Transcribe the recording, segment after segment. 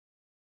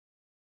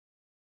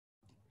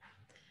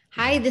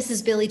Hi, this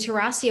is Billy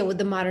Tarasio with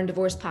the Modern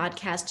Divorce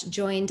Podcast,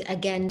 joined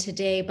again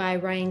today by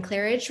Ryan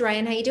Claridge.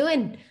 Ryan, how you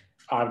doing?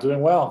 I'm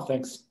doing well.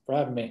 Thanks for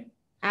having me.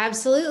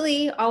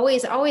 Absolutely.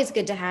 Always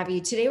good to have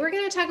you. Today we're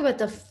going to talk about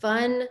the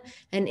fun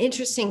and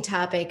interesting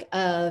topic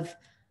of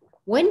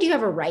when do you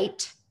have a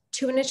right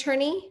to an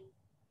attorney?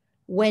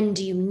 When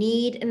do you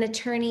need an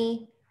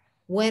attorney?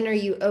 When are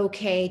you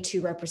okay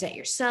to represent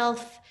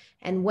yourself?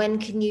 And when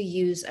can you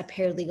use a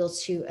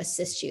paralegal to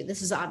assist you?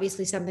 This is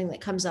obviously something that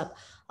comes up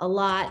a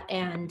lot.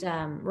 And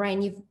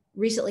Ryan, you've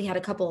recently had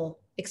a couple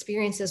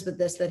experiences with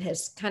this that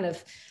has kind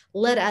of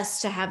led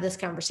us to have this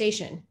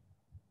conversation.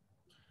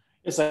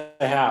 Yes, I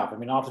have. I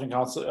mean, often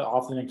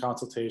in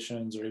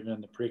consultations or even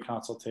in the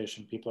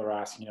pre-consultation, people are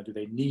asking, do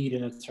they need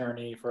an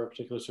attorney for a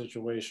particular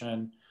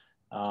situation?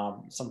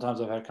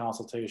 Sometimes I've had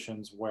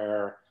consultations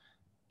where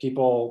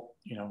people,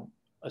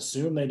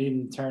 assume they need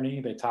an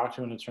attorney. They talk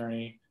to an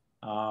attorney,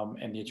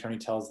 and the attorney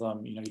tells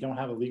them, you don't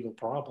have a legal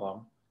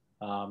problem.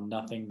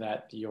 Nothing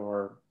that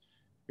your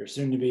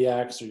soon-to-be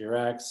ex or your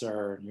ex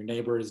or your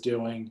neighbor is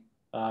doing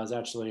is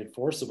actually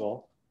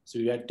enforceable. So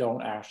you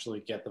don't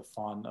actually get the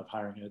fun of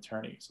hiring an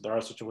attorney. So there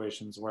are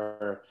situations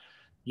where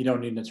you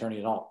don't need an attorney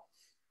at all.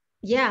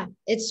 Yeah,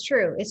 it's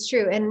true. It's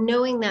true. And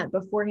knowing that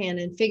beforehand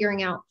and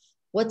figuring out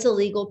what's a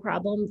legal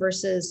problem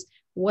versus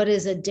what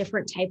is a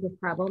different type of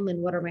problem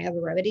and what are my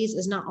other remedies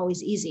is not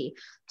always easy.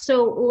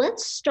 So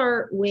let's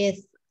start with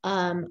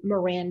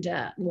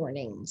Miranda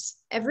warnings.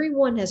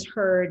 Everyone has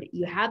heard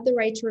you have the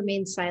right to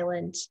remain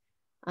silent.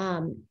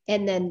 And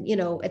then,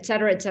 et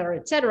cetera, et cetera,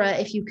 et cetera.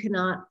 If you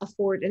cannot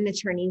afford an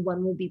attorney,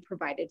 one will be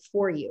provided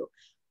for you.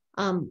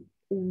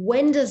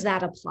 When does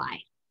that apply?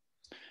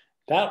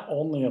 That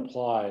only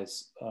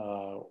applies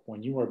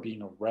when you are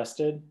being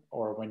arrested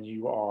or when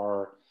you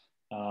are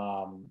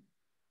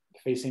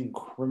facing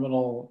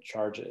criminal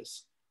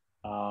charges.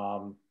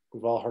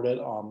 We've all heard it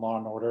on Law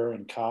and Order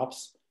and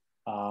Cops,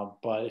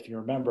 but if you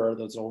remember,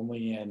 that's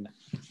only in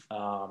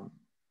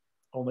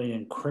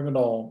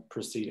criminal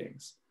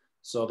proceedings.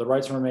 So the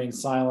right to remain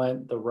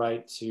silent, the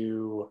right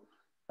to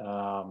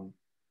an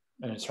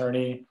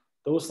attorney,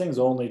 those things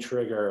only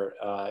trigger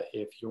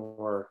if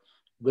your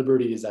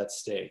liberty is at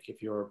stake.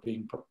 If you're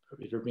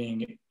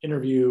being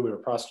interviewed or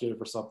prosecuted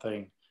for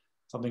something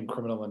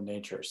criminal in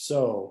nature.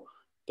 So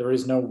there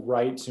is no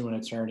right to an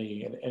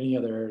attorney in any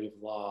other area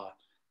of law,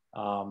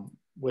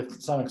 with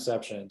some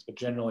exceptions, but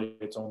generally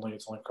it's only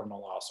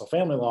criminal law. So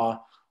family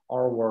law,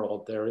 our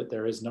world,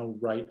 there is no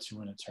right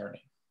to an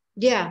attorney.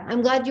 Yeah,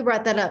 I'm glad you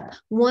brought that up.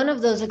 One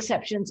of those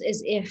exceptions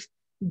is if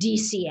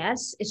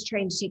DCS is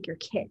trying to take your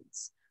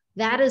kids.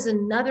 That is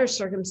another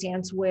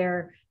circumstance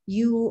where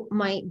you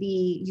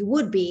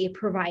would be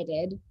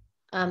provided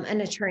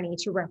an attorney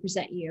to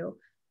represent you,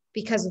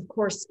 because of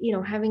course,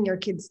 having your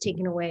kids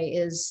taken away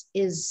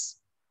is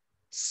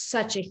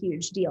such a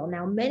huge deal.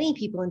 Now, many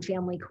people in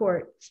family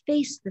court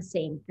face the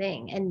same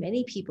thing, and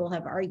many people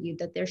have argued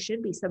that there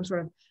should be some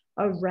sort of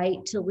a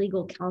right to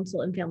legal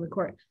counsel in family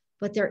court,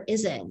 but there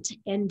isn't.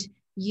 And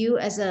you,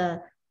 as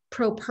a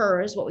pro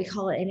per, is what we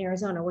call it in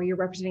Arizona, where you're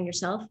representing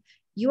yourself,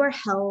 you are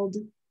held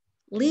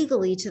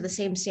legally to the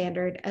same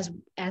standard as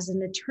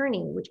an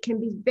attorney, which can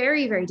be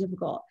very, very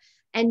difficult.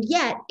 And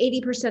yet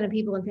 80% of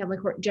people in family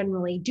court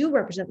generally do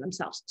represent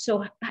themselves.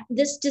 So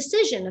this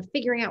decision of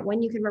figuring out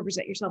when you can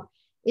represent yourself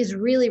is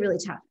really, really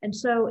tough. And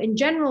so in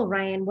general,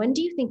 Ryan, when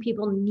do you think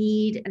people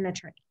need an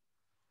attorney?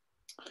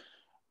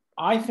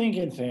 I think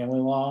in family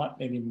law,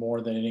 maybe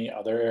more than any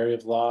other area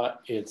of law,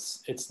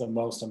 it's the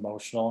most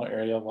emotional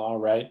area of law,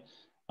 right?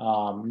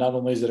 Not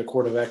only is it a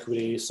court of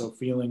equity, so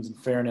feelings and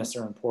fairness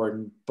are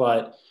important,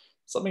 but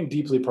something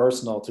deeply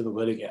personal to the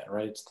litigant,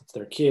 right? It's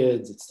their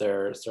kids, it's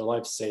their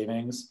life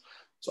savings.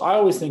 So I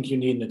always think you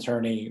need an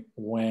attorney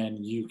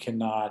when you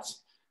cannot,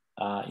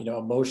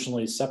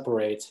 emotionally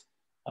separate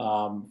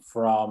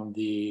from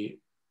the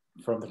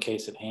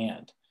case at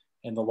hand.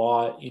 And the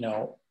law,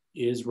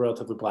 is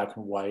relatively black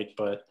and white,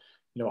 but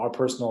our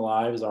personal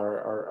lives,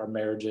 our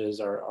marriages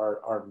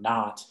are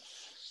not.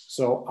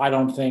 So I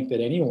don't think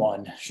that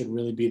anyone should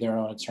really be their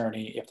own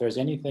attorney if there's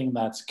anything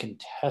that's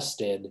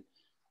contested,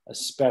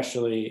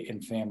 especially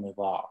in family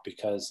law,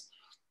 because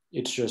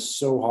it's just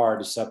so hard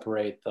to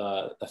separate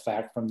the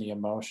fact from the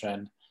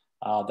emotion.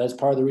 That's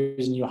part of the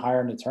reason you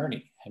hire an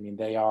attorney. I mean,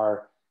 they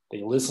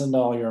listen to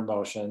all your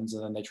emotions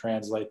and then they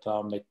translate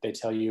them. They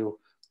tell you,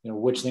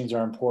 which things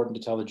are important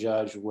to tell the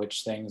judge,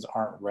 which things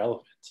aren't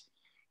relevant.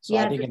 So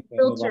I Yeah, think the in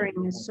family law,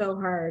 filtering is so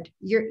hard.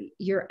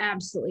 You're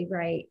absolutely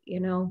right.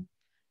 You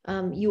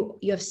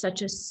have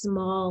such a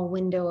small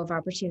window of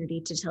opportunity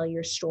to tell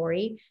your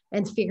story,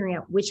 and figuring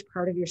out which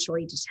part of your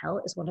story to tell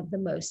is one of the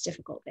most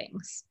difficult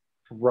things.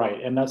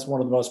 right, and that's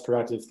one of the most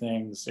productive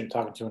things in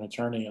talking to an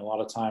attorney. A lot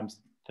of times,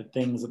 the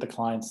things that the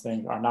clients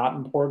think are not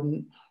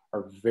important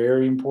are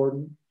very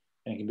important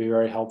and can be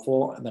very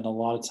helpful. And then a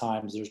lot of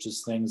times, there's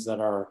just things that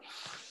are,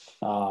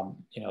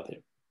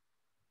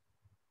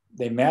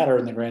 they matter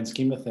in the grand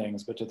scheme of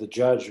things, but to the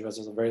judge who has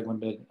a very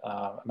limited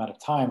amount of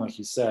time, like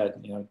you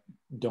said,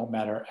 don't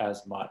matter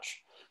as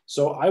much.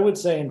 So I would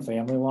say in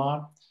family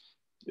law,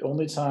 the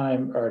only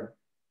time, or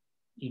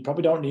you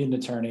probably don't need an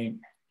attorney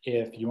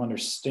if you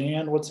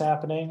understand what's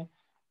happening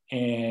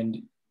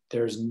and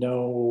there's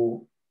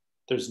no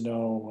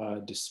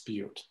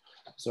dispute.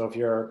 So if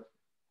you're,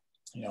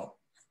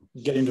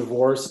 getting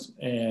divorced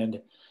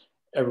and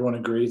everyone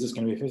agrees it's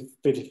going to be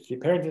 50-50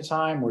 parenting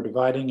time, we're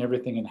dividing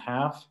everything in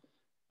half,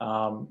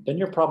 then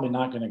you're probably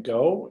not going to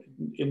go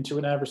into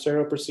an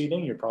adversarial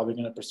proceeding. You're probably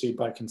going to proceed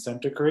by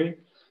consent decree.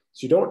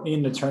 So you don't need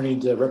an attorney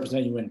to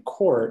represent you in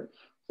court.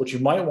 What you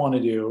might want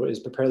to do is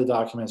prepare the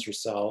documents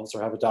yourselves,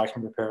 or have a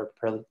document prepare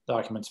the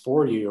documents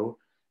for you,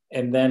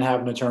 and then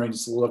have an attorney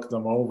just look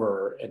them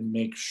over and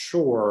make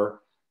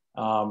sure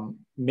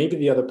maybe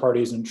the other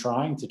party isn't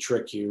trying to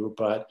trick you,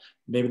 but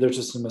maybe there's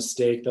just a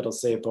mistake that'll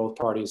save both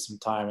parties some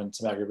time and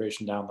some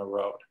aggravation down the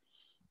road.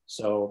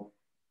 So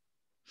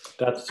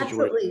that's the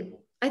situation. Absolutely.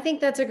 I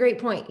think that's a great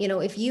point.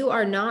 If you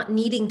are not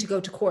needing to go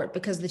to court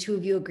because the two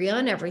of you agree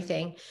on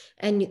everything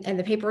and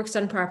the paperwork's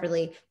done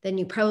properly, then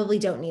you probably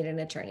don't need an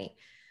attorney.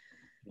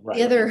 Right.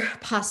 The other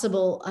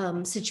possible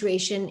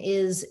situation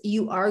is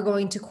you are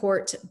going to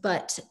court,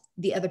 but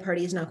the other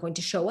party is not going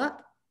to show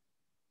up.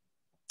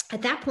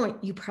 At that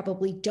point, you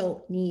probably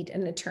don't need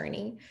an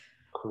attorney.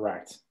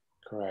 Correct.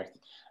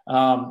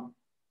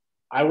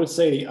 I would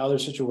say the other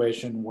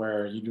situation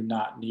where you do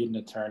not need an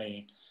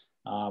attorney,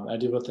 I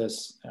deal with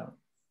this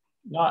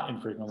not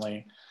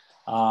infrequently.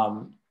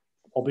 I'll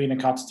be in a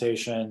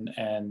consultation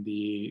and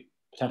the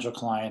potential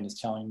client is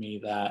telling me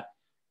that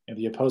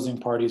the opposing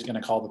party is going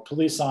to call the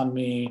police on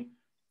me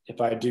if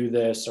I do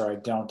this or I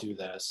don't do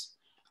this.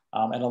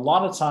 And a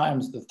lot of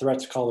times the threat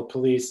to call the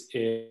police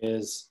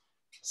is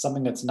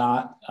something that's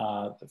not,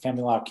 the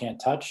family law can't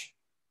touch,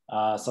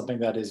 something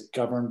that is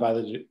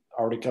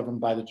already governed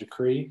by the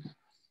decree.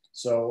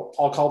 So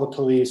I'll call the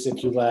police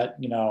if you let,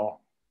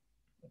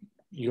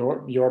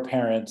 your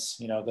parents,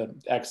 the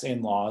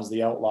ex-in-laws,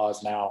 the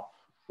outlaws now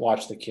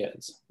watch the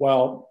kids.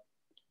 Well,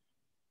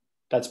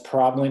 that's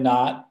probably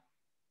not,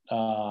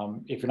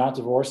 if you're not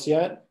divorced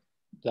yet,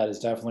 that is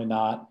definitely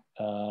not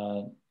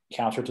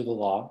counter to the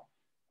law.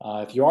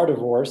 If you are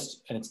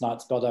divorced and it's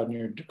not spelled out in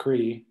your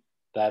decree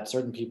that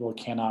certain people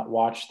cannot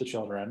watch the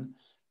children,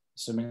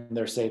 assuming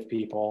they're safe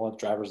people, have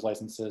driver's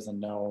licenses and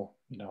no,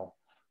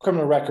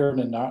 criminal record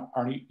and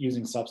aren't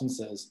using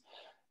substances,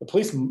 the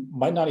police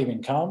might not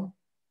even come.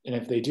 And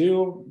if they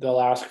do, they'll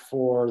ask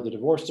for the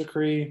divorce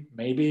decree,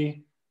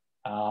 maybe.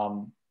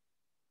 And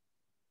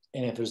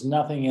if there's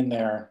nothing in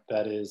there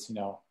that is,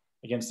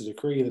 against the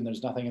decree, then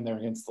there's nothing in there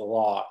against the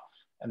law.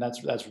 And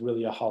that's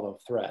really a hollow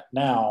threat.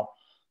 Now,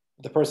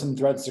 the person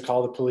threatens to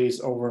call the police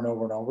over and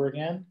over and over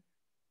again,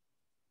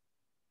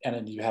 and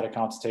then you had a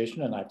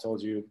consultation and I've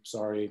told you,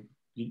 sorry,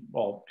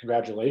 well,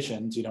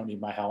 congratulations, you don't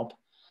need my help.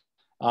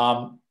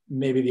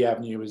 Maybe the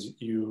avenue is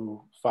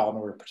you file an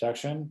order of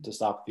protection to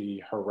stop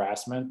the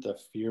harassment, the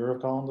fear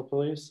of calling the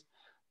police.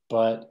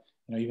 But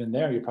even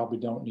there, you probably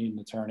don't need an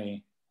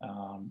attorney,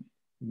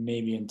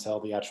 maybe until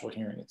the actual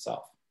hearing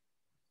itself.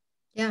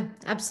 Yeah,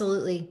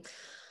 absolutely.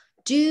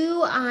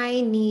 Do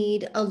I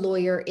need a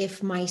lawyer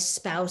if my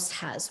spouse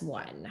has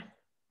one?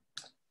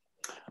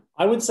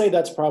 I would say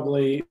that's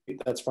probably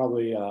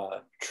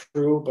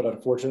true, but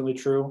unfortunately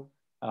true.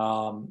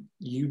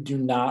 You do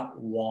not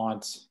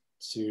want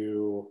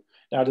to.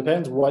 Now it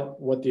depends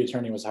what the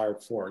attorney was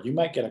hired for. You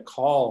might get a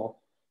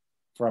call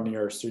from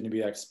your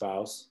soon-to-be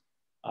ex-spouse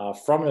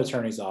from an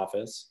attorney's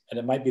office, and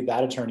it might be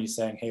that attorney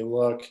saying, "Hey,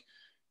 look,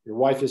 your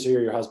wife is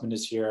here, your husband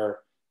is here,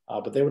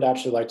 but they would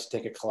actually like to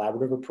take a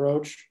collaborative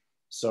approach.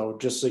 So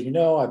just so you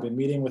know, I've been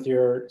meeting with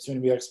your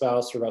soon-to-be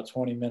ex-spouse for about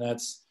 20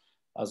 minutes.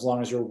 As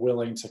long as you're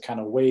willing to kind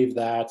of waive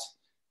that,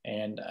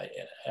 and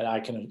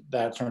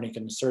that attorney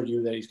can assert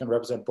you that he's going to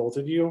represent both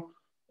of you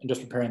and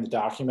just preparing the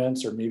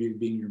documents or maybe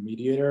being your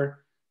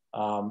mediator,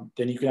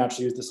 then you can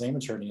actually use the same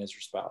attorney as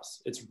your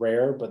spouse. It's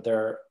rare, but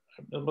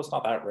it's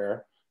not that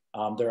rare.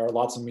 There are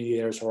lots of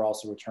mediators who are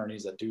also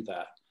attorneys that do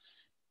that.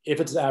 If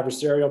it's an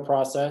adversarial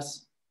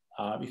process,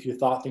 if you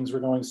thought things were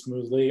going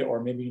smoothly,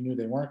 or maybe you knew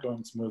they weren't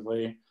going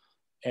smoothly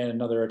and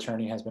another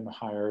attorney has been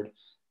hired,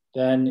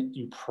 then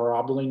you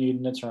probably need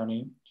an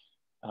attorney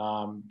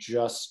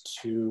just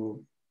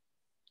to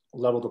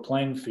level the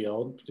playing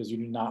field, because you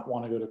do not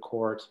want to go to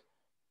court.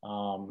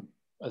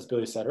 As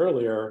Billy said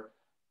earlier,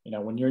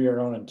 when you're your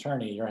own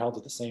attorney, you're held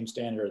to the same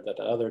standard that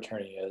the other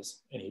attorney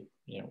is. And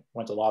he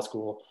went to law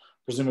school,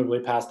 presumably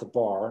passed the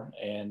bar,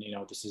 and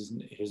this is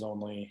his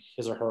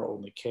or her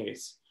only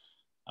case,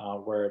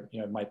 where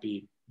it might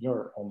be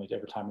your only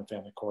ever time in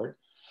family court.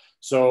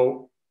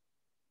 So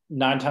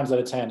 9 times out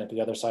of 10, if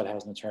the other side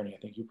has an attorney, I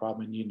think you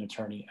probably need an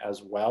attorney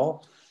as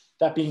well.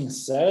 That being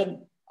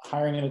said,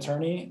 hiring an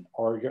attorney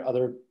or your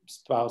other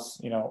spouse,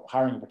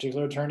 hiring a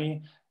particular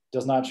attorney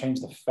does not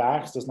change the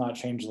facts, does not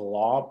change the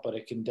law, but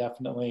it can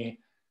definitely,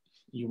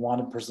 you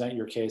want to present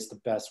your case the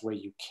best way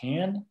you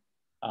can.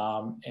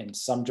 And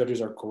some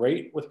judges are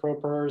great with pro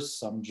pers.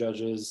 Some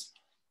judges,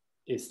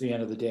 it's the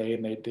end of the day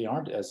and they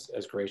aren't as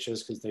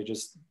gracious, because they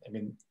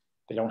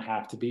don't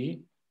have to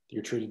be.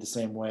 You're treated the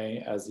same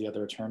way as the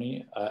other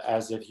attorney,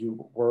 as if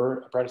you were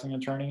a practicing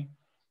attorney.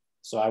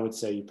 So I would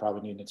say you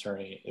probably need an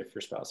attorney if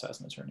your spouse has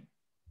an attorney.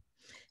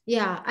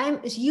 Yeah,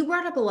 you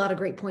brought up a lot of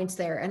great points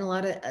there, and a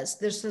lot of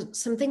there's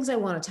some things I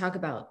want to talk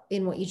about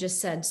in what you just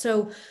said.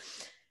 So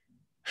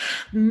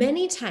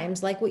many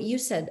times, like what you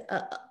said,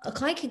 a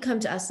client could come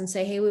to us and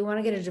say, hey, we want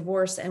to get a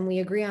divorce and we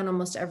agree on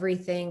almost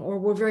everything, or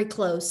we're very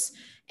close.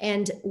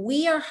 And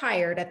we are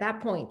hired at that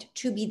point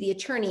to be the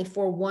attorney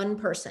for one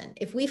person.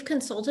 If we've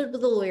consulted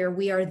with a lawyer,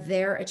 we are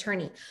their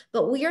attorney,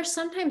 but we are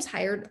sometimes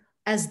hired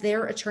as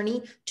their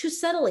attorney to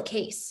settle a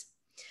case.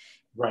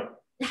 Right.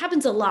 It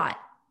happens a lot.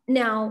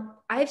 Now,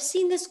 I've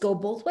seen this go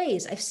both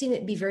ways. I've seen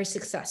it be very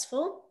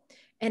successful.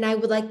 And I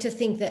would like to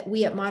think that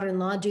we at Modern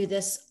Law do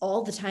this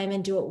all the time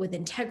and do it with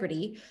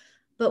integrity.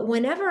 But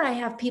whenever I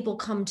have people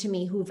come to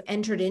me who've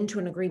entered into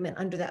an agreement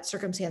under that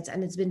circumstance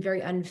and it's been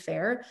very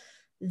unfair,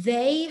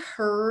 they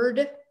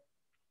heard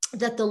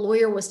that the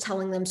lawyer was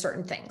telling them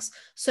certain things.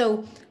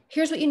 So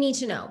here's what you need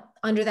to know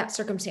under that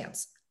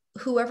circumstance.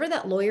 Whoever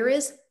that lawyer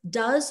is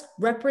does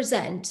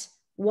represent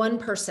one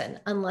person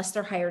unless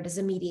they're hired as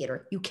a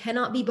mediator. You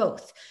cannot be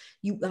both.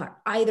 You are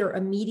either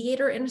a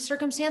mediator in a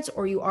circumstance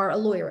or you are a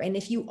lawyer. And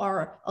if you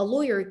are a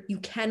lawyer, you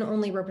can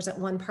only represent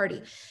one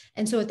party.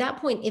 And so at that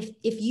point,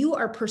 if you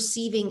are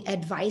perceiving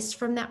advice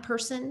from that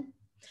person,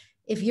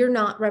 if you're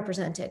not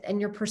represented and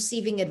you're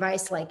perceiving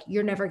advice like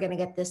you're never going to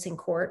get this in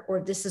court,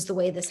 or this is the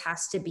way this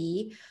has to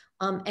be,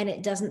 and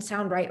it doesn't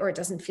sound right or it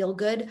doesn't feel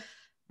good,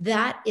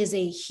 that is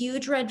a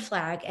huge red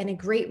flag and a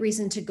great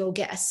reason to go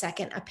get a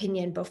second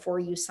opinion before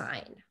you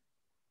sign.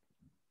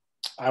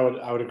 I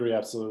would agree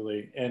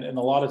absolutely. And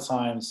a lot of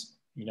times,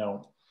 a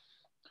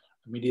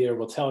mediator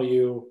will tell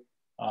you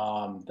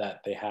that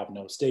they have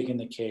no stake in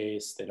the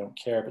case. They don't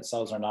care if it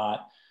settles or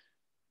not.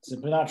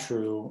 Simply not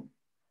true.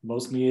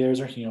 Most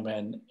mediators are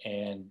human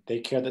and they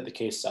care that the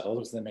case settles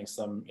because that makes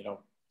them,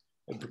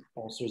 it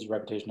bolsters their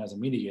reputation as a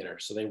mediator.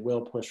 So they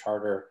will push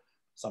harder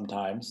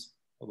sometimes,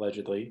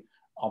 allegedly,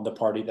 on the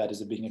party that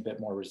is being a bit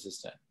more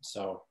resistant.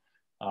 So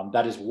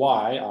that is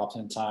why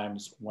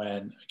oftentimes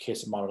when a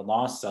case of modern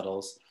law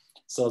settles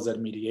at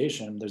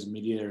mediation, there's a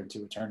mediator and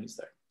two attorneys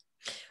there.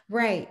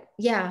 Right.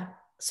 Yeah.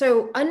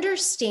 So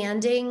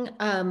understanding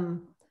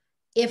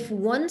if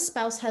one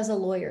spouse has a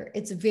lawyer,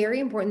 it's very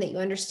important that you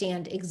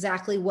understand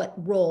exactly what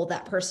role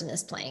that person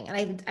is playing.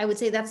 And I would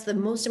say that's the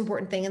most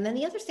important thing. And then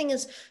the other thing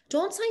is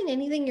don't sign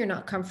anything you're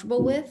not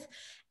comfortable with.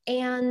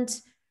 And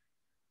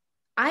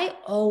I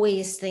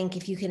always think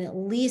if you can at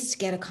least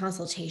get a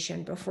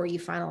consultation before you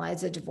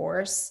finalize a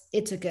divorce,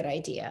 it's a good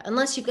idea.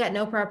 Unless you've got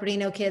no property,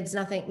 no kids,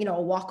 nothing, a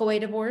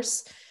walkaway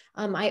divorce.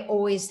 I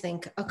always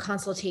think a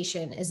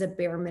consultation is a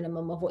bare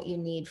minimum of what you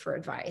need for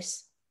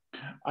advice.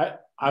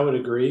 I would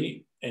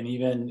agree. And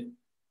even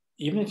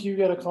if you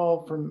get a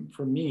call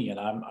from me and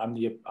I'm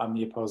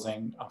the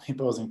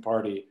opposing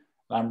party,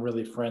 and I'm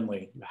really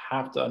friendly, you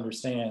have to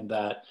understand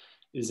that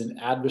it is an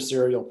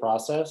adversarial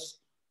process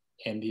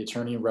and the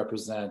attorney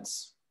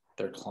represents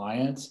their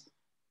client,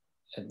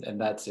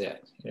 and that's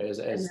it. As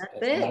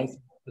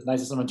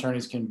nice as some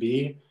attorneys can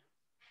be,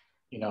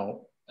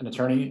 an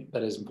attorney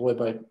that is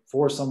employed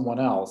for someone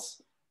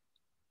else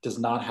does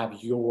not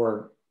have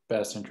your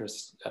best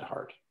interests at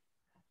heart.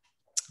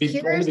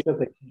 Only because they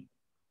can't.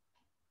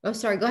 Oh,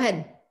 sorry, go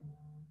ahead.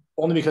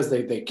 Only because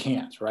they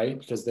can't, right?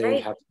 Because they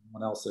right. have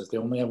someone else's. They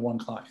only have one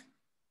client.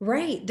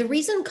 Right. The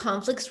reason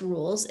conflicts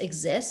rules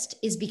exist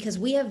is because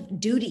we have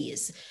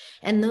duties.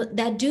 And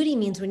that duty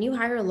means when you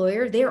hire a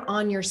lawyer, they're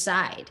on your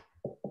side.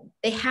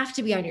 They have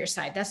to be on your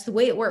side. That's the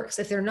way it works.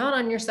 If they're not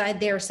on your side,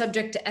 they are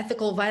subject to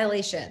ethical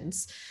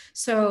violations.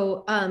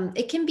 So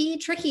it can be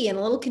tricky and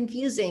a little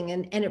confusing.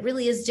 And it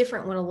really is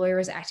different when a lawyer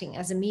is acting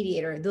as a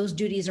mediator. Those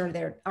duties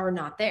are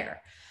not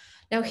there.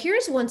 Now,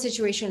 here's one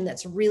situation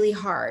that's really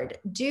hard.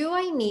 Do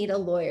I need a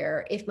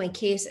lawyer if my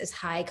case is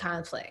high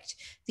conflict?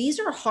 These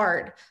are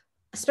hard,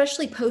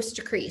 especially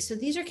post-decree. So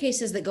these are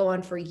cases that go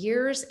on for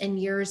years and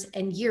years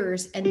and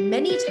years. And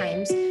many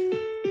times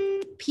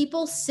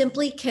people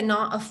simply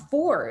cannot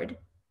afford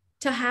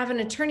to have an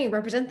attorney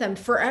represent them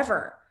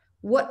forever.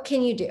 What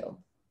can you do?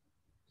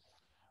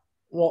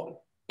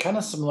 Well, kind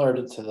of similar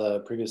to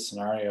the previous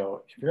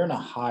scenario, if you're in a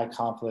high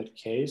conflict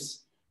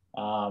case,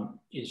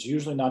 it's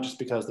usually not just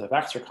because the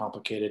facts are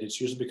complicated,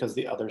 it's usually because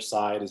the other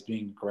side is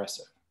being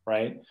aggressive,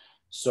 right?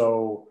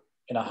 So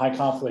in a high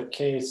conflict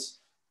case,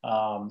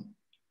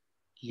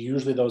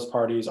 usually those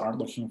parties aren't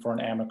looking for an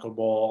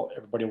amicable,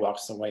 everybody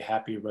walks away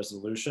happy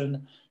resolution.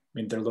 I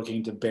mean, they're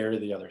looking to bury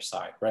the other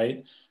side,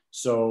 right?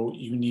 So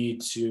you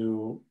need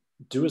to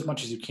do as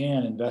much as you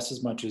can, invest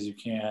as much as you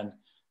can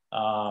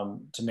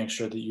to make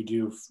sure that you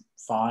do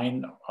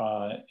fine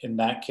in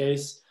that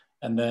case,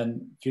 and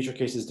then future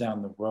cases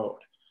down the road.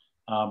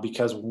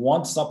 Because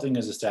once something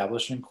is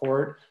established in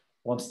court,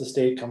 once the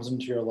state comes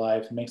into your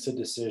life, makes a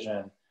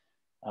decision,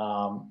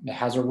 it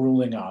has a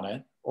ruling on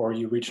it, or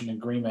you reach an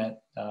agreement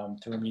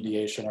through a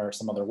mediation or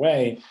some other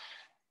way,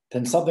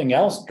 then something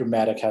else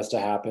dramatic has to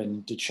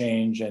happen to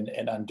change and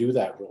undo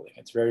that ruling.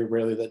 It's very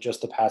rarely that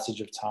just the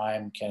passage of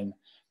time can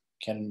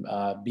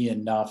be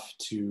enough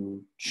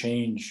to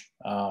change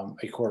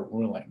a court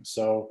ruling.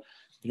 So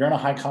If you're in a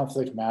high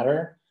conflict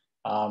matter,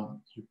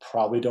 you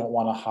probably don't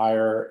want to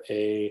hire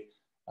a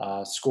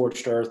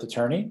scorched earth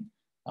attorney.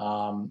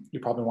 You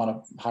probably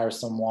want to hire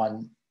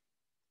someone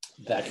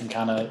that can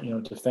kind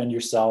of defend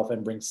yourself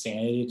and bring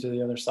sanity to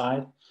the other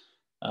side.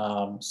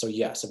 So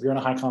yes, if you're in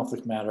a high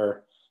conflict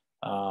matter,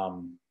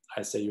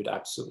 I say you'd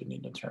absolutely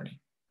need an attorney.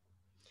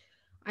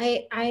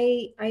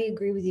 I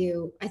agree with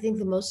you. I think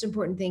the most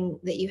important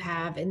thing that you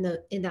have in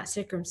that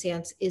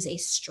circumstance is a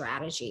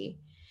strategy.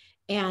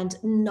 And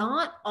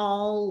not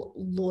all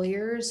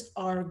lawyers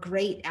are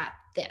great at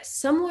this.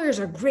 Some lawyers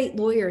are great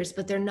lawyers,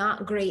 but they're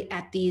not great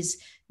at these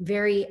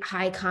very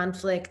high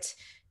conflict,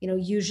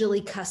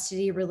 usually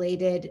custody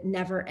related,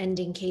 never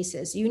ending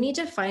cases. You need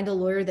to find a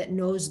lawyer that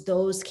knows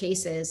those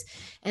cases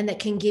and that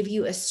can give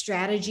you a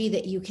strategy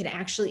that you can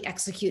actually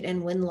execute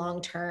and win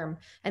long term,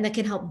 and that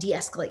can help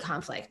de-escalate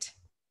conflict.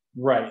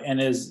 Right. And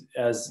as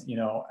as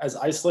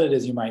isolated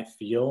as you might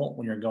feel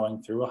when you're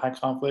going through a high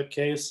conflict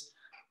case,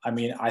 I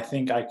mean, I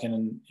think I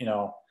can,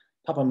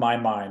 top of my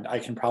mind, I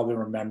can probably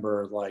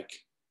remember like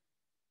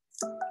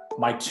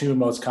my two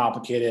most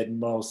complicated,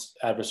 most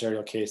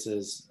adversarial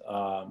cases,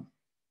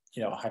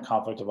 high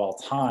conflict of all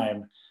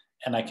time.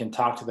 And I can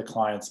talk to the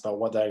clients about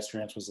what that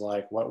experience was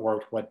like, what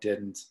worked, what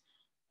didn't.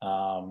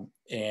 In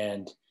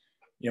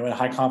a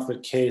high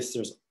conflict case,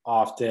 there's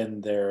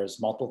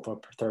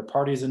multiple third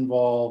parties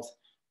involved.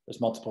 There's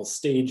multiple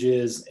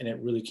stages, and it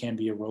really can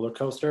be a roller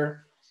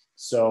coaster.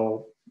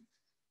 So,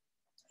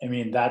 I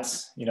mean,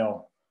 that's,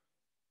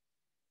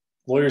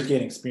 lawyers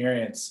gain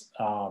experience,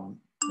 and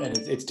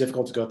it's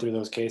difficult to go through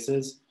those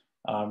cases.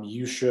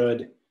 You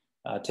should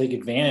take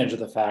advantage of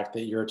the fact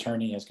that your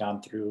attorney has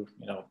gone through,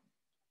 a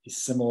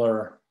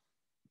similar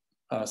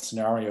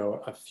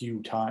scenario a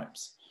few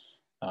times.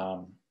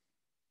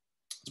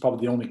 It's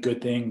probably the only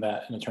good thing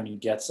that an attorney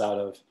gets out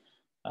of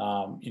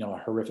a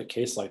horrific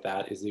case like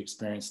that is the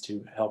experience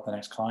to help the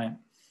next client.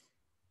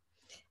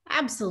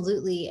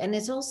 Absolutely. And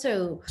it's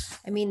also,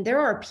 I mean, there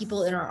are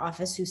people in our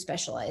office who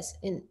specialize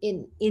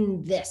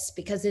in this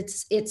because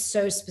it's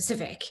so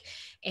specific.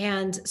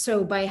 And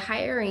so by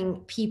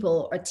hiring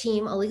people,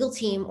 a legal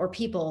team or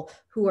people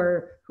who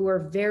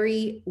are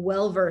very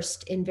well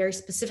versed in very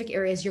specific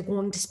areas, you're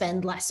going to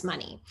spend less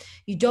money.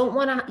 You don't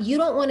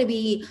want to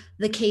be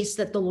the case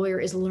that the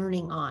lawyer is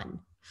learning on.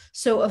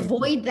 So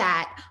avoid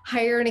that,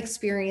 hire an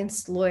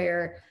experienced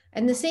lawyer.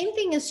 And the same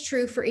thing is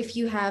true for if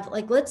you have,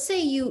 like, let's say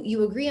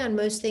you agree on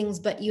most things,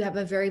 but you have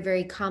a very,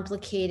 very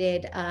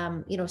complicated,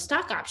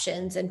 stock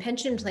options and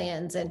pension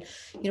plans and,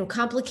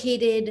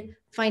 complicated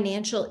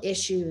financial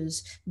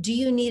issues. Do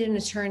you need an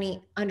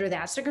attorney under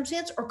that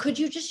circumstance, or could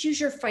you just use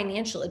your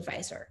financial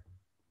advisor?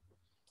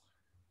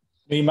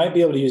 You might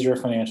be able to use your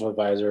financial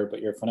advisor,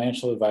 but your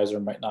financial advisor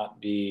might not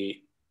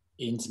be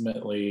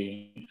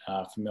intimately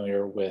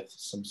familiar with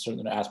some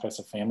certain aspects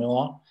of family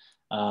law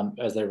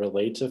as they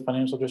relate to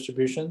financial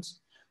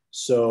distributions.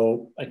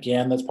 So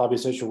again, that's probably a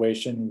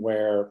situation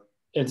where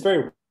it's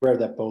very rare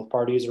that both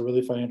parties are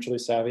really financially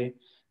savvy.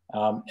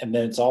 And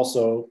then it's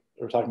also,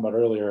 we were talking about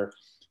earlier,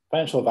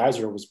 financial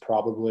advisor was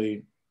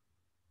probably,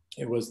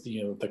 it was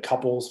the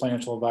couple's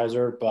financial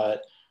advisor,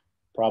 but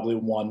probably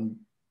one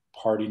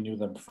party knew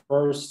them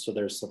first. So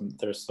there's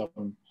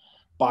some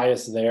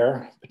bias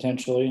there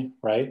potentially,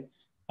 right?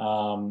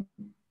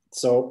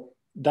 So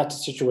that's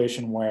a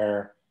situation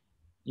where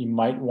you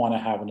might want to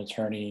have an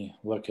attorney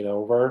look it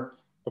over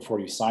before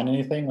you sign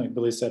anything, like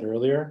Billy said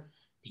earlier,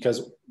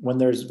 because when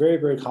there's very,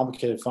 very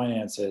complicated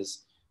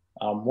finances,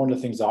 one of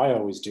the things I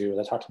always do is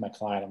I talk to my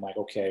client, I'm like,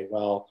 okay,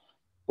 well,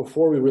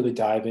 before we really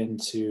dive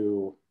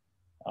into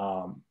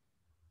all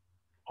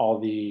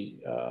the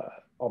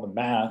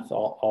math,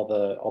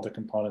 all the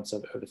components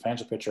of the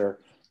financial picture,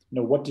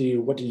 what do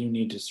you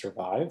need to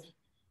survive?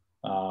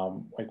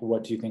 Like,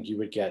 what do you think you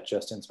would get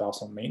just in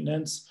spousal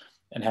maintenance?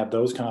 And have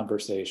those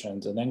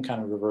conversations, and then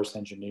kind of reverse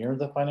engineer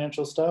the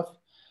financial stuff.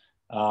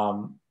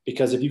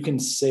 Because if you can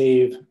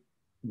save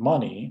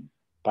money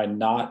by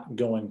not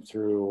going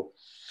through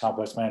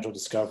complex financial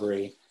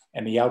discovery,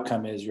 and the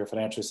outcome is you're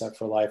financially set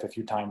for life a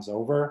few times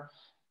over,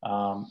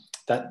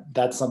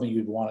 that's something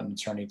you'd want an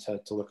attorney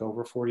to look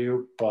over for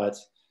you. But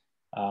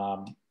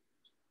I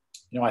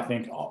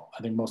think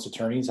most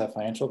attorneys have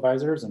financial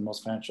advisors, and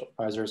most financial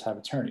advisors have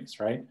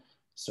attorneys, right?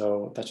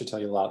 So that should tell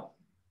you a lot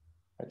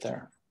right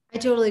there. I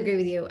totally agree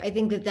with you. I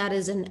think that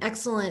is an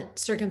excellent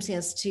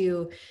circumstance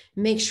to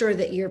make sure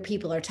that your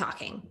people are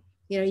talking.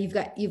 You've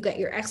got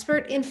your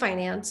expert in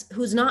finance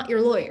who's not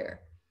your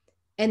lawyer.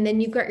 And then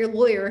you've got your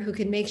lawyer who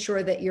can make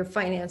sure that your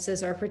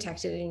finances are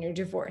protected in your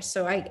divorce.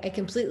 So I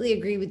completely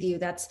agree with you.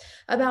 That's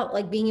about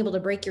like being able to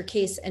break your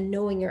case and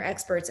knowing your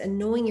experts and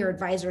knowing your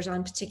advisors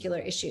on particular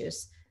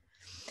issues.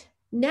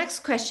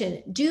 Next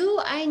question. Do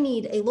I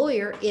need a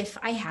lawyer if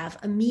I have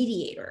a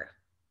mediator?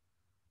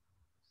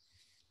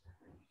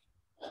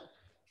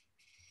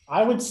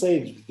 I would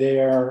say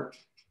they're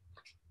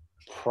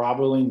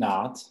probably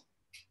not.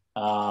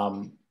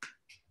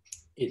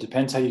 It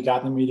depends how you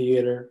got the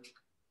mediator,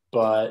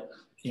 but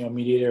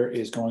mediator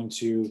is going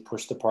to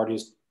push the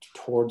parties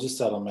towards a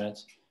settlement.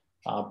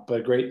 But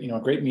a great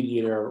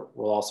mediator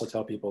will also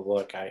tell people,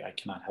 look, I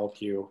cannot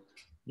help you.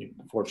 You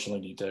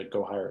unfortunately need to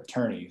go hire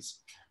attorneys.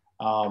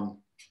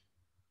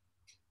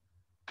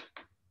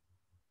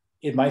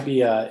 It might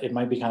be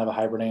kind of a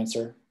hybrid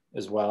answer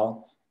as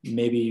well.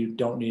 Maybe you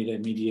don't need a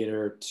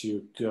mediator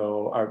to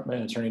go, or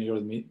an attorney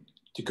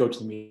to go to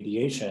the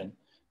mediation,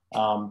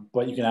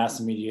 but you can ask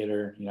the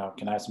mediator,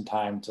 can I have some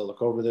time to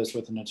look over this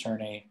with an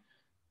attorney?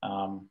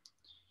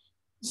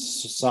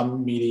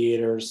 Some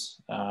mediators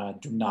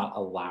do not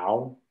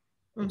allow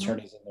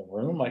attorneys in the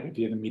room. Like if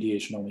you have a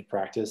mediation only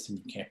practice,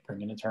 then you can't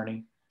bring an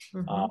attorney.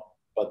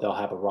 But they'll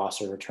have a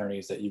roster of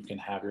attorneys that you can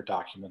have your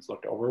documents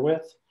looked over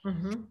with.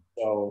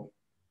 So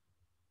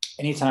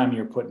anytime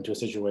you're put into a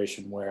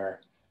situation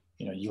where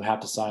you have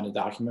to sign a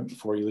document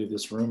before you leave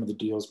this room and the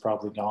deal is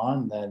probably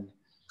gone, then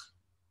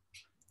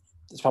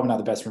it's probably not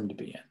the best room to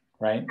be in,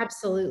 right?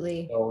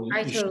 Absolutely. So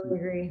I totally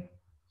agree.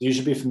 You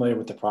should be familiar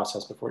with the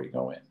process before you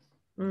go in.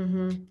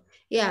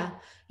 Yeah.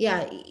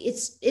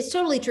 It's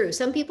totally true.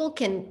 Some people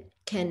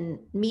can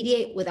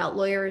mediate without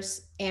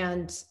lawyers,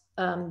 and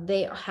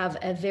they have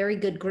a very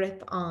good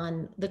grip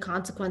on the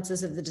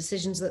consequences of the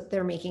decisions that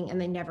they're making, and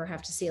they never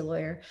have to see a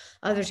lawyer.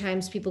 Other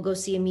times people go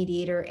see a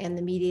mediator, and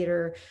the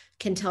mediator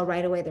can tell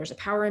right away there's a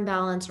power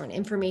imbalance or an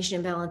information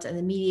imbalance, and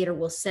the mediator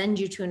will send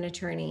you to an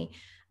attorney.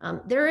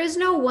 There is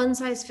no one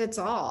size fits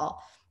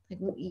all.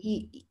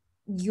 Like,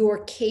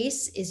 your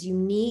case is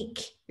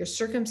unique, your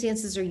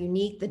circumstances are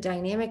unique, the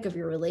dynamic of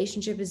your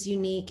relationship is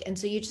unique. And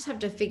so you just have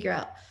to figure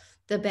out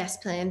the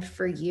best plan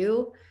for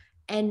you,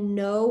 and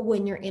know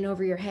when you're in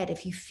over your head.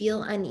 If you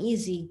feel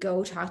uneasy,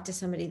 go talk to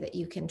somebody that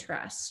you can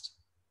trust.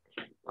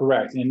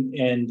 Correct.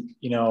 And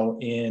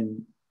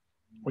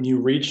when you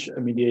reach a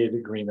mediated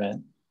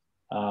agreement,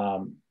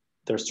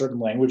 there's certain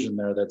language in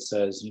there that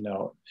says,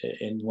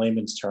 in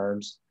layman's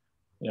terms,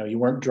 you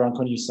weren't drunk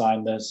when you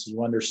signed this,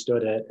 you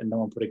understood it, and no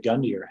one put a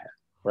gun to your head,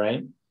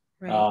 right?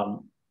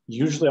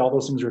 Usually all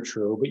those things are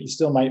true, but you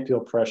still might feel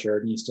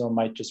pressured, and you still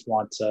might just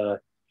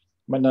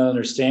might not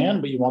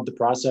understand, but you want the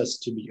process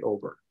to be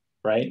over,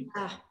 right?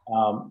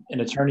 An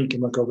attorney can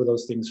look over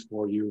those things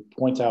for you,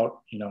 point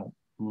out,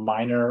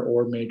 minor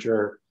or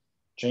major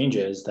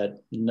changes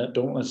that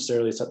don't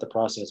necessarily set the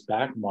process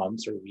back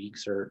months or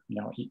weeks or,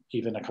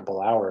 even a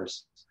couple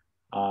hours,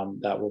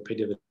 that will pay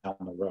dividends down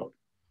the road.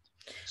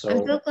 So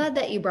I'm so glad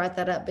that you brought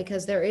that up,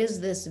 because there is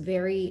this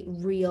very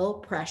real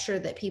pressure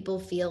that people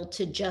feel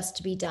to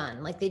just be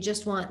done. Like they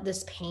just want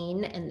this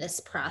pain and this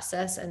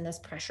process and this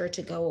pressure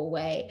to go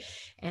away.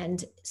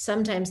 And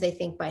sometimes they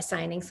think by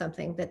signing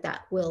something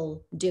that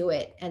will do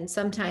it. And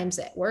sometimes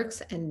it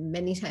works, and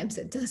many times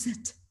it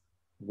doesn't.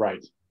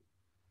 Right.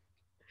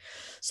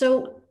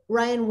 So,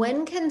 Ryan,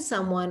 when can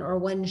someone, or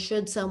when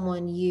should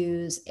someone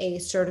use a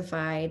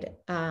certified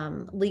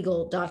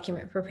legal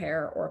document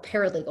preparer or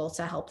paralegal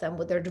to help them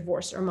with their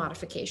divorce or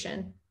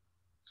modification?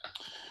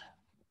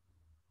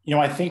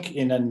 I think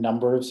in a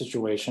number of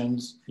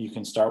situations, you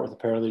can start with a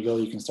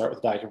paralegal, you can start with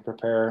a document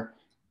preparer,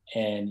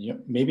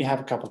 and maybe have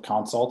a couple of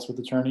consults with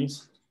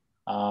attorneys,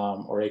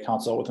 or a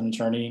consult with an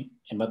attorney,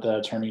 and let the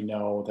attorney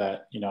know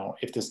that,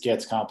 if this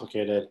gets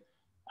complicated,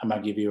 I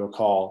might give you a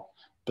call.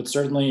 But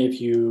certainly if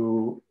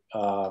you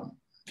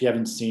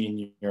haven't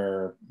seen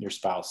your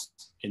spouse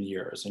in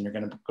years, and you're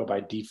going to go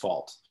by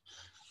default,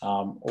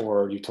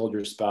 or you told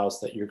your spouse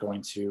that you're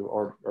going to,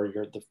 or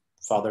you're the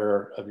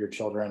father of your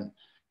children,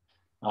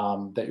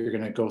 that you're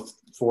going to go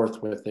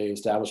forth with a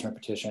establishment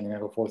petition, you're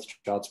going to go forth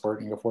with child support,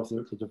 you're going to go forth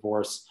with a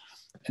divorce,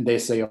 and they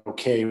say,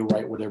 okay,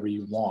 write whatever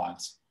you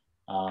want.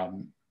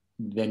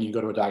 Then you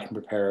go to a document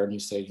preparer and you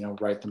say,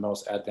 write the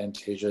most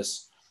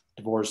advantageous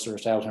divorce or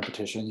establishment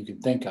petition you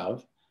can think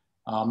of.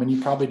 And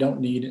you probably don't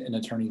need an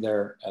attorney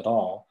there at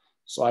all.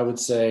 So I would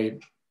say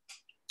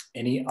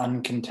any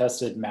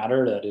uncontested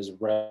matter that is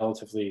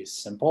relatively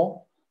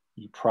simple,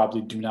 you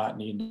probably do not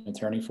need an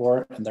attorney for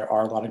it. And there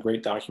are a lot of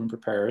great document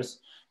preparers,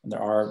 and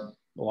there are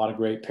a lot of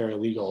great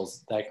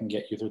paralegals that can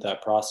get you through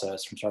that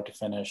process from start to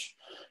finish.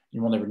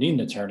 You will never need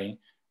an attorney.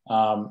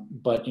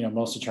 But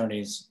most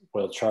attorneys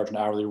will charge an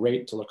hourly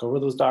rate to look over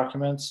those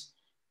documents.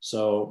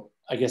 So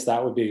I guess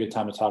that would be a good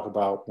time to talk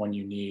about when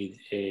you need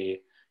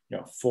a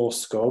full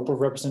scope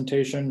of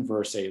representation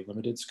versus a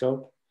limited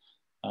scope.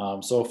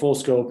 So a full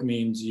scope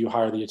means you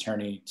hire the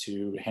attorney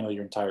to handle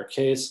your entire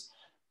case.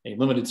 A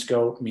limited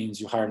scope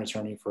means you hire an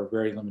attorney for a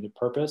very limited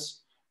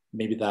purpose.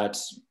 Maybe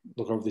that's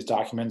look over these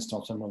documents,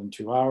 don't spend more than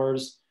 2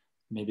 hours.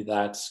 Maybe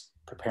that's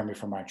prepare me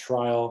for my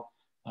trial.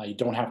 You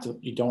don't have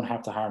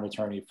to hire an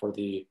attorney for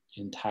the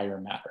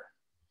entire matter.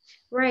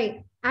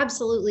 Right.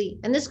 Absolutely.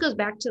 And this goes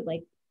back to,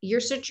 like, your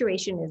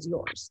situation is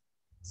yours.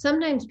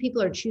 Sometimes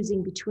people are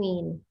choosing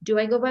between, do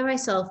I go by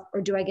myself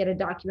or do I get a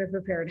document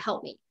preparer to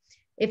help me?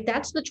 If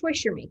that's the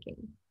choice you're making,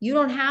 you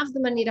don't have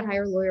the money to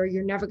hire a lawyer,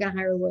 you're never going to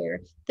hire a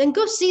lawyer, then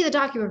go see the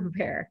document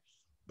preparer.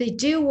 They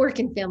do work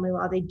in family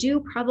law. They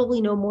do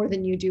probably know more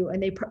than you do,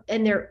 and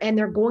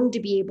they're going to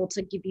be able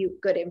to give you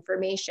good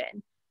information.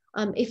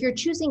 If you're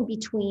choosing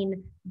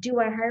between, do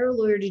I hire a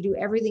lawyer to do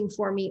everything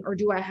for me, or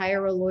do I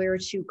hire a lawyer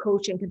to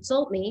coach and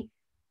consult me?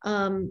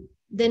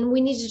 then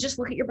we need to just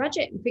look at your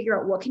budget and figure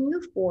out what can you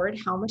afford,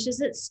 how much is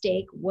at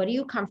stake, what are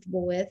you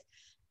comfortable with,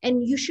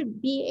 and you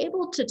should be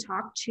able to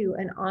talk to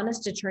an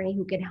honest attorney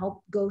who can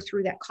help go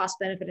through that cost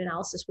benefit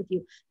analysis with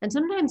you. And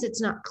sometimes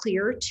it's not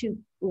clear to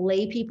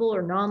lay people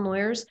or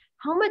non-lawyers,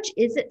 how much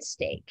is at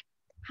stake?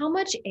 How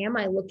much am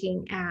I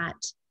looking at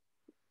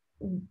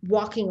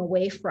walking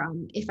away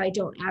from if I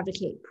don't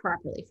advocate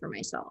properly for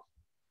myself?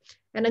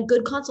 And a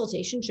good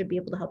consultation should be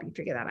able to help you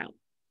figure that out.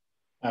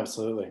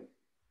 Absolutely.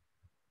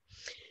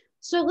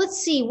 So let's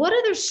see, what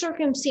other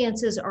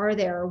circumstances are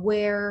there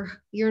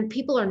where your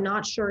people are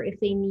not sure if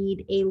they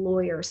need a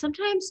lawyer?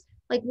 Sometimes,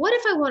 like, what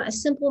if I want a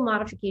simple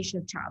modification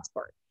of child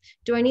support?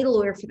 Do I need a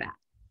lawyer for that?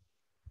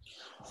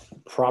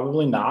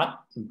 Probably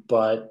not,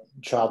 but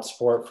child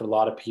support for a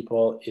lot of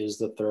people is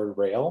the third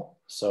rail.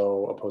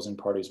 So opposing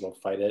parties will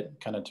fight it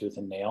kind of tooth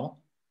and nail.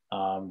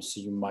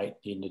 So you might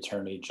need an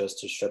attorney just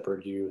to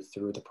shepherd you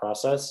through the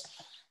process.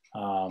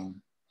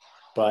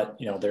 But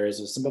there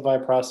is a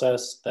simplified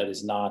process that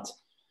is not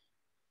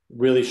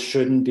really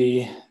shouldn't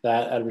be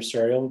that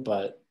adversarial,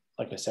 but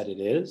like I said,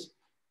 it is.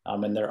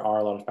 And there are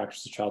a lot of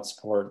factors of child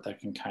support that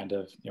can kind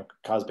of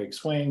cause big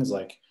swings,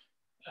 like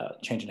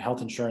change in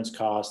health insurance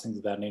costs, things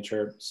of that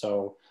nature.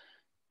 So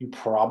you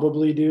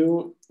probably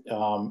do.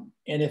 And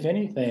if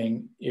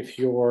anything, if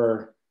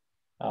your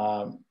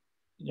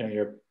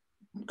your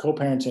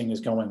co-parenting is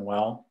going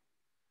well,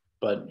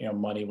 but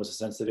money was a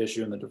sensitive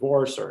issue in the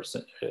divorce, or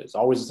is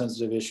always a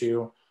sensitive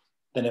issue,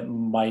 then it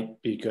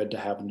might be good to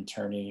have an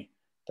attorney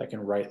that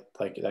can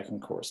that can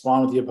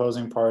correspond with the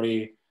opposing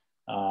party,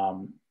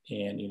 and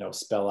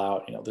spell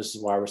out this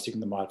is why we're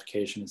seeking the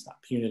modification. It's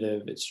not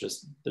punitive. It's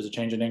just there's a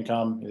change in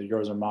income, either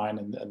yours or mine,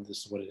 and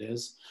this is what it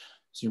is.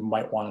 So you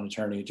might want an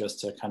attorney just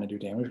to kind of do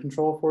damage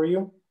control for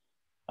you.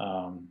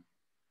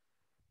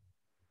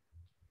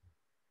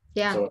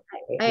 Yeah, so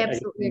I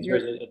absolutely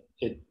agree.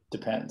 It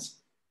depends.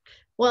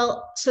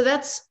 Well, so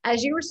that's,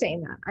 as you were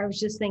saying that, I was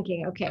just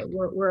thinking, okay,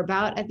 we're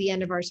about at the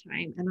end of our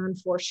time. And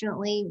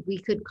unfortunately, we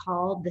could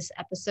call this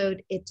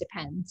episode, It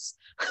Depends,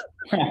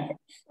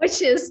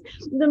 which is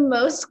the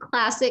most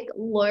classic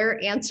lawyer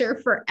answer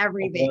for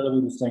everything.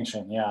 The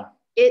distinction, yeah.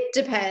 It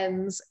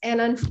depends.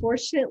 And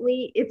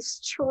unfortunately, it's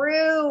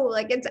true.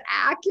 Like, it's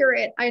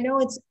accurate. I know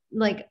it's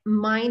like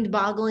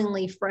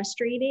mind-bogglingly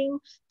frustrating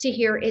to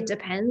hear it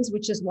depends,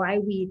 which is why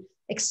we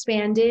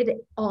expanded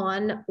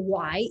on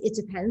why it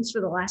depends for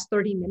the last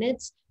 30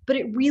 minutes, but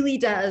it really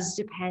does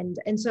depend.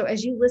 And so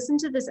as you listen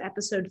to this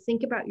episode,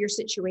 think about your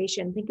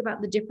situation, think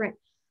about the different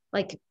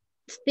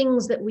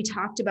things that we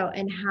talked about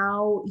and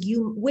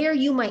where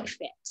you might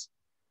fit,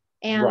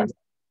 and right.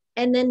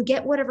 And then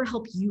get whatever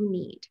help you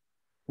need.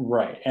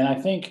 Right. And I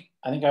think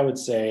I would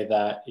say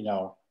that,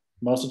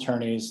 most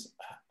attorneys,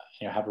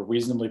 have a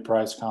reasonably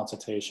priced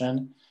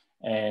consultation,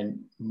 and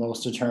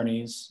most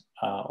attorneys,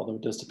 although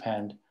it does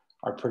depend,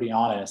 are pretty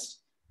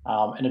honest.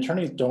 And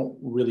attorneys don't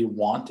really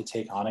want to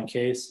take on a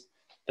case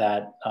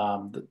that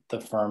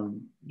the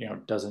firm,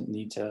 doesn't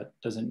need to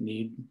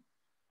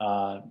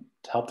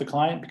help the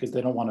client, because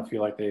they don't want to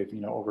feel like they've,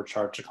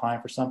 overcharged the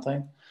client for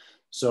something.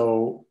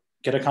 So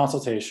get a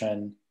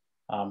consultation,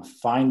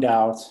 find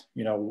out,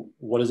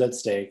 what is at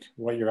stake,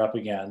 what you're up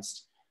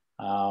against.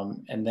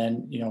 And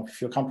then, if you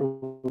feel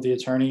comfortable with the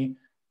attorney,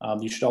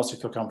 you should also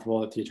feel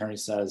comfortable that the attorney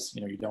says,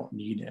 you don't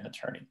need an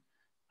attorney.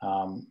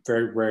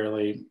 Very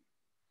rarely,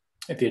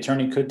 if the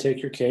attorney could take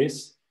your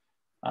case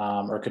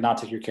or could not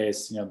take your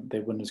case, they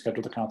wouldn't have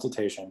scheduled a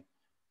consultation.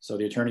 So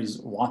the attorneys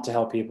want to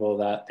help people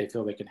that they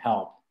feel they can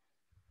help.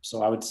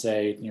 So I would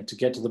say, to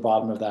get to the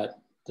bottom of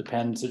that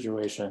depend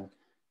situation,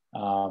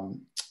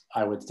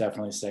 I would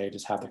definitely say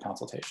just have the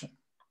consultation.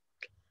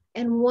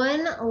 And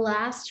one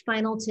last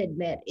final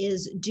tidbit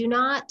is, do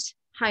not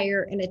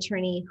hire an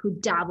attorney who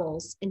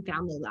dabbles in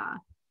family law.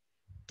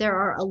 There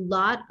are a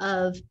lot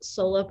of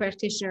solo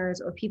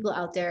practitioners or people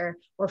out there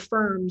or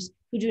firms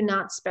who do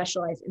not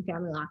specialize in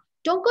family law.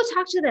 Don't go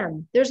talk to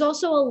them. There's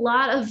also a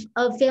lot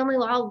of family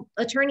law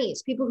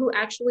attorneys, people who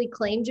actually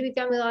claim to be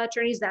family law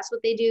attorneys. That's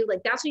what they do.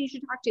 That's who you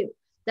should talk to.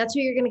 That's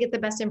who you're going to get the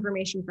best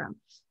information from.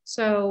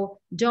 So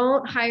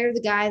don't hire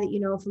the guy that you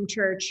know from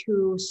church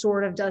who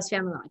sort of does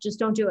family law. Just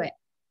don't do it.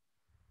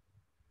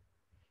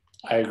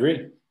 I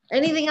agree.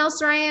 Anything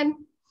else,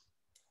 Ryan?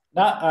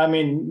 Not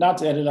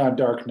to end it on a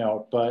dark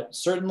note, but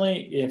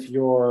certainly if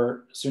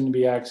your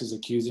soon-to-be ex is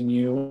accusing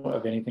you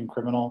of anything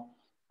criminal,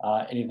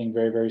 anything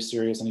very, very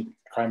serious, any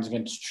crimes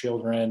against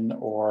children,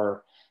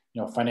 or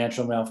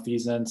financial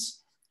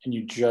malfeasance, and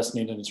you just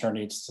need an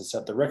attorney to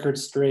set the record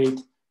straight,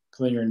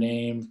 clear your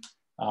name,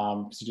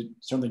 because you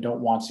certainly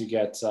don't want to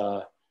get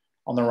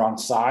on the wrong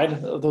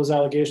side of those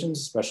allegations,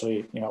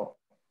 especially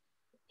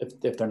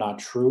if they're not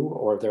true,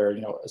 or if they're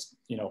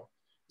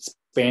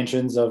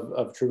expansions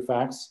of true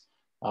facts.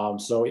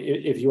 So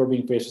if you are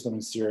being faced with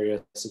something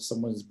serious, if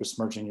someone's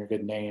besmirching your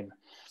good name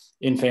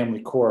in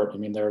family court,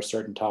 there are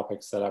certain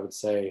topics that I would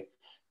say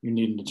you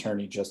need an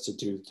attorney just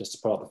to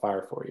put out the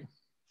fire for you.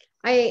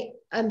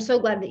 I'm so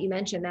glad that you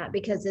mentioned that,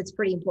 because it's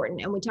pretty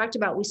important. And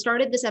we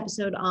started this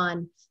episode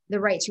on the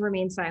right to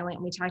remain silent.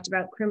 And we talked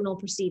about criminal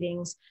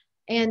proceedings.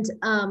 And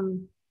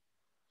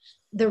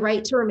the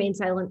right to remain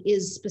silent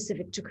is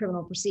specific to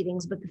criminal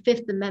proceedings, but the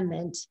Fifth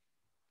Amendment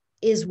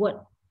is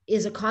what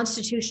is a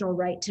constitutional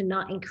right to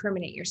not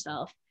incriminate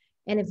yourself.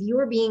 And if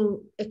you're being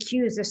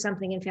accused of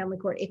something in family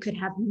court, it could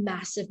have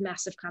massive,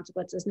 massive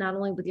consequences, not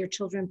only with your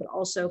children, but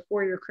also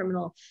for your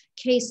criminal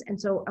case.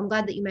 And so I'm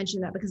glad that you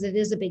mentioned that, because it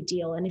is a big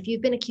deal. And if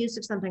you've been accused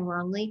of something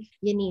wrongly,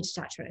 you need to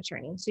talk to an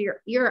attorney. So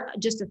you're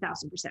just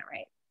 1,000%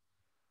 right.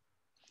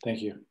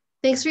 Thank you.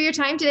 Thanks for your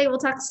time today. We'll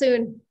talk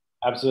soon.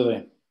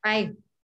 Absolutely. Bye.